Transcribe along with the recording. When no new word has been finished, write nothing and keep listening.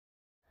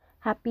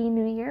Happy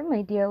New Year,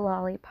 my dear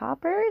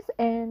Lollypoppers,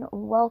 and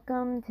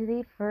welcome to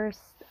the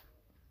first,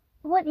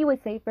 what you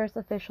would say, first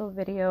official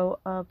video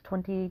of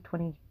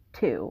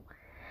 2022.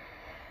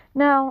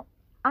 Now,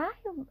 I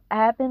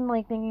have been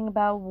thinking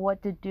about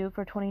what to do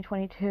for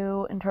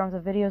 2022 in terms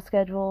of video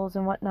schedules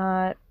and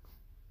whatnot,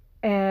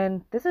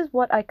 and this is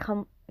what I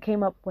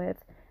came up with.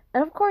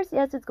 And of course,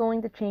 yes, it's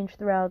going to change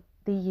throughout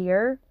the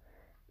year,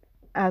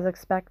 as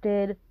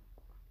expected,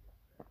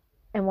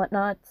 and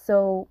whatnot.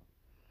 So,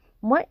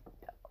 what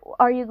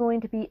are you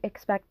going to be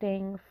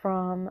expecting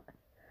from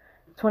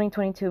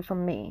 2022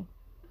 from me?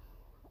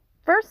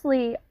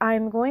 Firstly,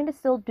 I'm going to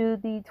still do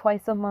the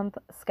twice a month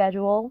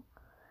schedule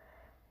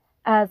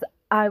as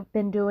I've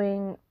been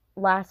doing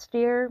last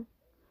year.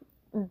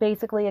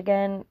 Basically,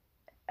 again,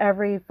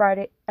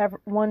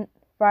 one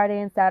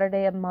Friday and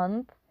Saturday a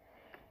month,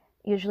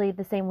 usually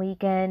the same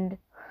weekend,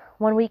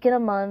 1 week in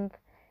a month,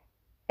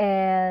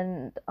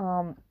 and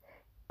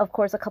of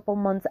course, a couple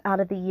months out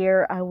of the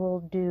year, I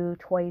will do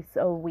twice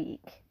a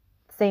week.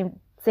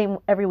 Same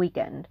every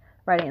weekend,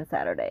 Friday and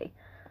Saturday.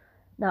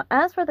 Now,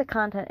 as for the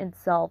content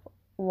itself,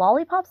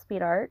 Lollipop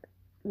Speed Art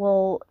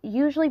will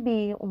usually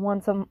be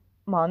once a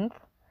month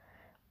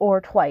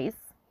or twice,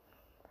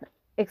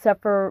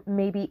 except for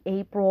maybe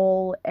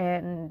April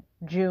and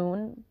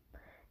June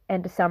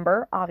and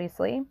December,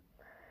 obviously.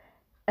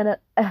 And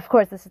of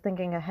course, this is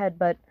thinking ahead,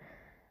 but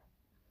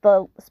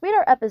the Speed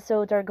Art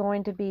episodes are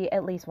going to be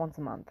at least once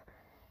a month.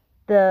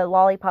 The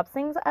Lollipop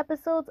Sings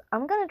episodes,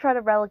 I'm going to try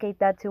to relegate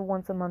that to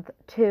once a month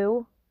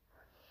too,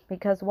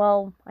 because,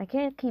 well, I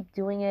can't keep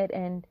doing it,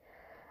 and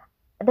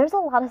there's a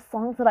lot of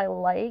songs that I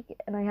like,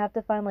 and I have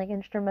to find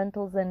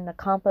instrumentals and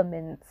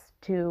accompaniments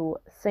to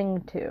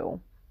sing to,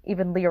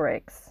 even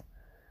lyrics.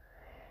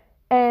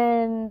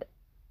 And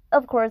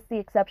of course, the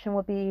exception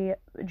would be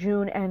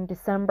June and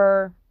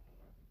December,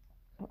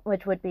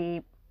 which would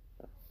be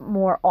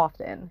more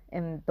often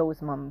in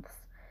those months.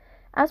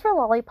 As for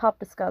Lollipop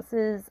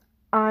Discusses,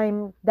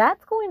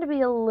 that's going to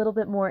be a little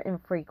bit more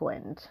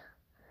infrequent.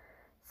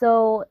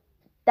 So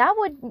that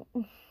will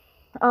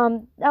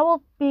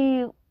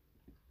be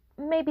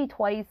maybe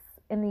twice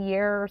in the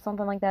year or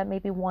something like that,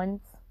 maybe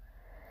once.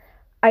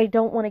 I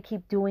don't want to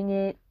keep doing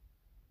it.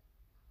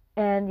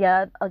 And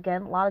yeah,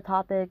 again, a lot of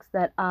topics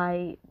that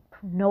I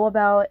know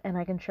about and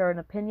I can share an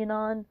opinion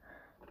on,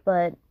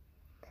 but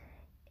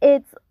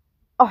it's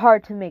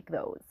hard to make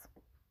those.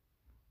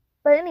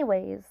 But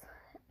anyways,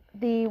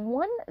 the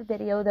one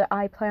video that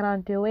I plan on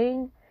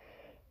doing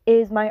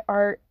is my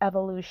art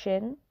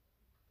evolution.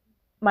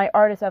 My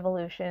artist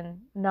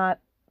evolution, not,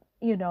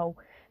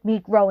 me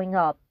growing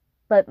up,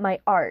 but my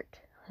art.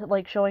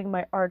 Showing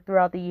my art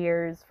throughout the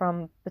years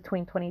from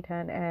between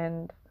 2010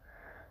 and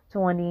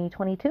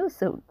 2022.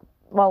 So,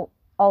 well,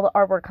 all the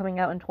artwork coming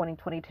out in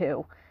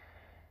 2022.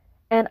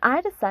 And I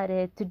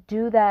decided to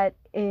do that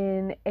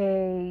in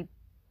a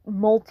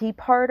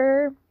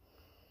multi-parter.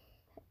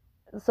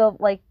 So,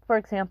 for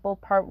example,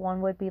 part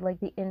one would be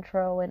the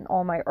intro and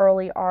all my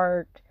early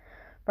art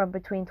from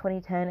between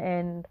 2010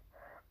 and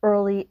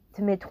early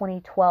to mid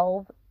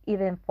 2012,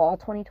 even fall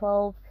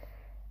 2012.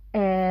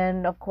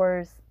 And of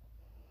course,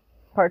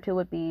 part two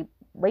would be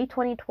late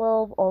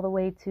 2012 all the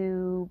way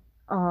to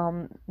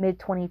mid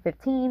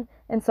 2015,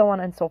 and so on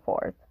and so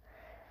forth.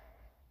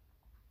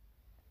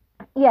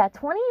 Yeah,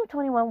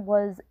 2021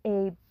 was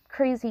a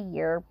crazy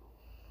year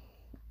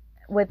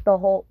with the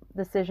whole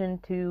decision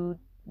to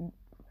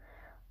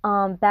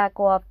back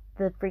off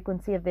the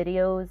frequency of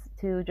videos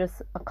to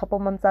just a couple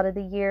months out of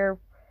the year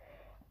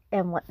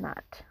and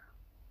whatnot.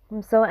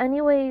 So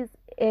anyways,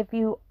 if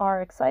you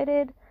are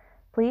excited,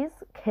 please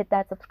hit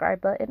that subscribe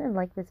button and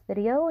like this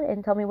video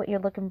and tell me what you're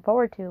looking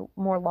forward to.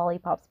 More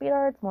Lollipop Speed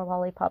Arts, more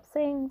Lollipop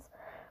Sings,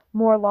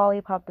 more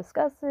Lollipop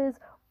Discusses,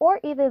 or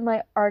even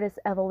my Artist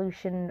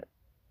Evolution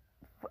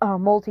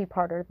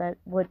multi-parter that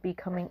would be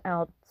coming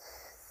out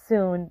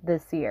soon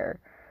this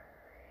year.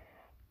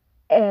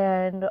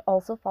 And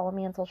also follow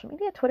me on social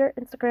media, Twitter,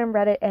 Instagram,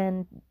 Reddit,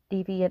 and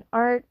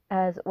DeviantArt.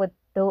 As with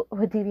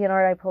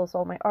DeviantArt, I post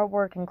all my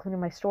artwork,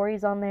 including my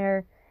stories on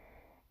there.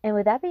 And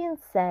with that being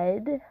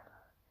said,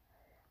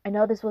 I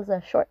know this was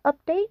a short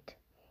update.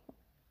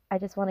 I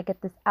just want to get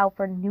this out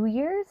for New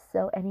Year's.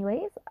 So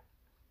anyways,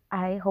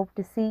 I hope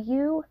to see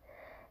you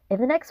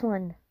in the next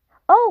one.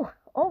 Oh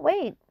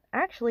wait.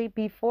 Actually,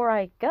 before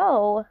I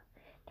go,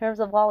 in terms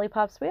of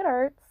Lollipop Speed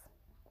Arts,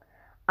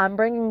 I'm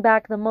bringing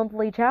back the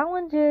monthly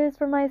challenges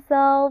for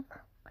myself.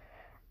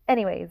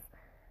 Anyways,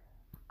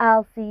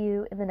 I'll see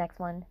you in the next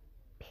one.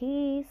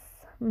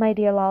 Peace, my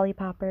dear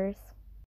Lollipoppers.